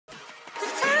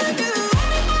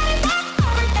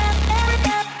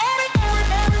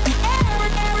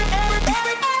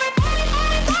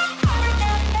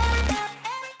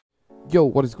Yo,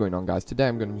 what is going on, guys? Today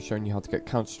I'm going to be showing you how to get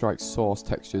Counter-Strike source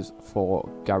textures for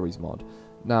GARRYS mod.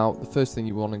 Now, the first thing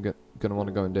you want to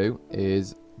go and do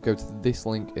is go to this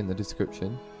link in the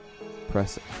description,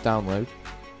 press download,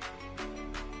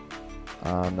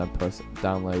 and then press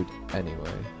download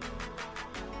anyway.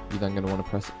 You're then going to want to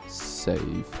press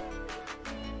save.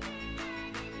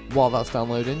 While that's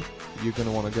downloading, you're going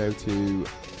to want to go to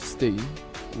Steam,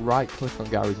 right click on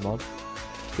GARRYS mod,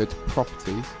 go to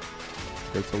properties,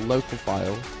 go to local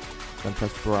files, then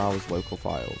press browse local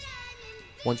files.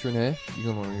 Once you're in here, you're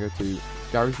going to want to go to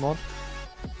GARRYS mod,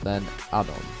 then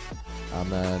add-ons, and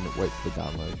then wait for the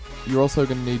download. You're also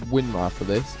going to need WinRAR for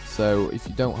this, so if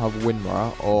you don't have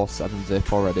WinRAR or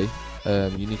 7-zip already,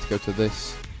 you need to go to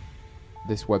this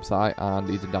website and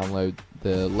either download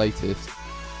the latest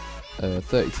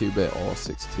 32-bit or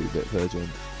 62-bit version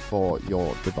for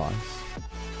your device.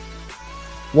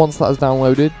 Once that is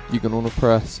downloaded, you're going to want to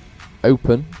press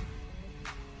open,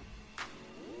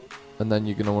 and then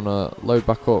you're going to want to load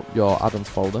back up your add-ons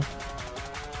folder,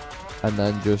 and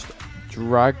then just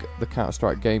drag the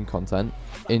Counter-Strike game content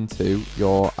into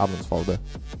your add-ons folder.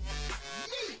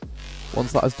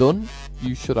 Once that is done,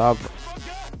 you should have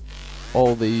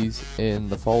all these in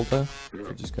the folder. If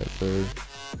you just go through,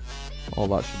 all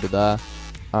that should be there,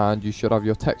 and you should have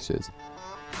your textures.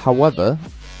 However,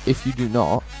 if you do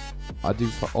not, I do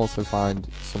also find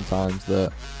sometimes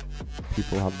that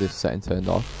people have this setting turned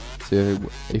off. So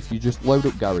if you just load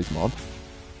up GARRYS mod,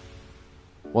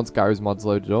 once GARRYS mod's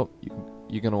loaded up,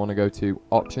 you're going to want to go to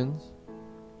options,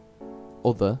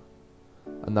 other,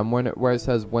 and then where it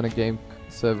says when a game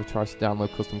server tries to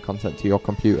download custom content to your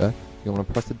computer, you want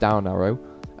to press the down arrow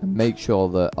and make sure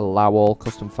that allow all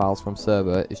custom files from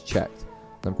server is checked.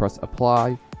 Then press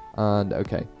apply and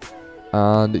OK,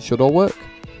 and it should all work.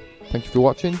 Thank you for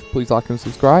watching. Please like and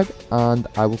subscribe, and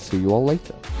I will see you all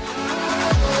later.